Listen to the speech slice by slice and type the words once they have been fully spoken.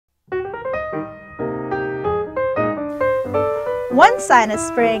One sign of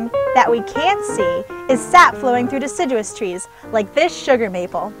spring that we can't see is sap flowing through deciduous trees, like this sugar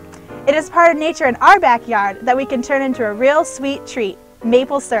maple. It is part of nature in our backyard that we can turn into a real sweet treat,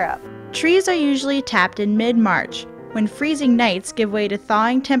 maple syrup. Trees are usually tapped in mid-March, when freezing nights give way to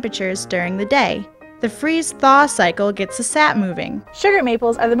thawing temperatures during the day. The freeze-thaw cycle gets the sap moving. Sugar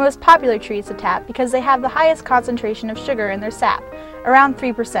maples are the most popular trees to tap because they have the highest concentration of sugar in their sap, around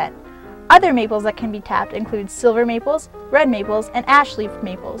 3%. Other maples that can be tapped include silver maples, red maples, and ash leaf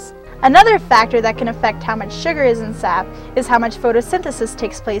maples. Another factor that can affect how much sugar is in sap is how much photosynthesis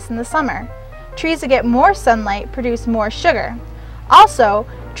takes place in the summer. Trees that get more sunlight produce more sugar. Also,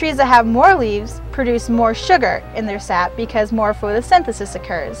 trees that have more leaves produce more sugar in their sap because more photosynthesis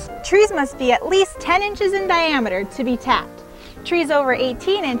occurs. Trees must be at least 10 inches in diameter to be tapped. Trees over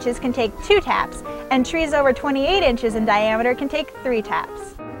 18 inches can take 2 taps, and trees over 28 inches in diameter can take 3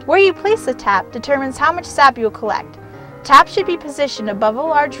 taps. Where you place the tap determines how much sap you will collect. Taps should be positioned above a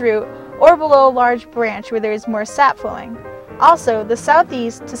large root or below a large branch where there is more sap flowing. Also, the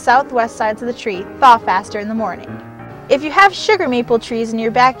southeast to southwest sides of the tree thaw faster in the morning. If you have sugar maple trees in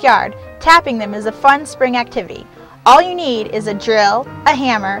your backyard, tapping them is a fun spring activity. All you need is a drill, a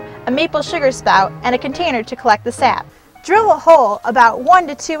hammer, a maple sugar spout, and a container to collect the sap. Drill a hole about 1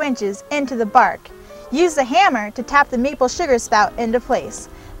 to 2 inches into the bark. Use the hammer to tap the maple sugar spout into place.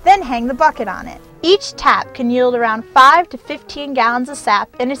 Then hang the bucket on it. Each tap can yield around 5 to 15 gallons of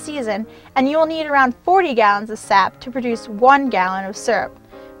sap in a season, and you will need around 40 gallons of sap to produce 1 gallon of syrup.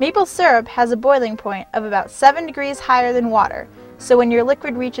 Maple syrup has a boiling point of about 7 degrees higher than water, so when your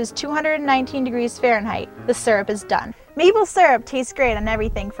liquid reaches 219 degrees Fahrenheit, the syrup is done. Maple syrup tastes great on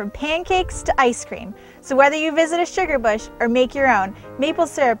everything from pancakes to ice cream, so whether you visit a sugar bush or make your own, maple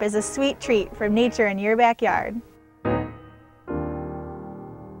syrup is a sweet treat from nature in your backyard.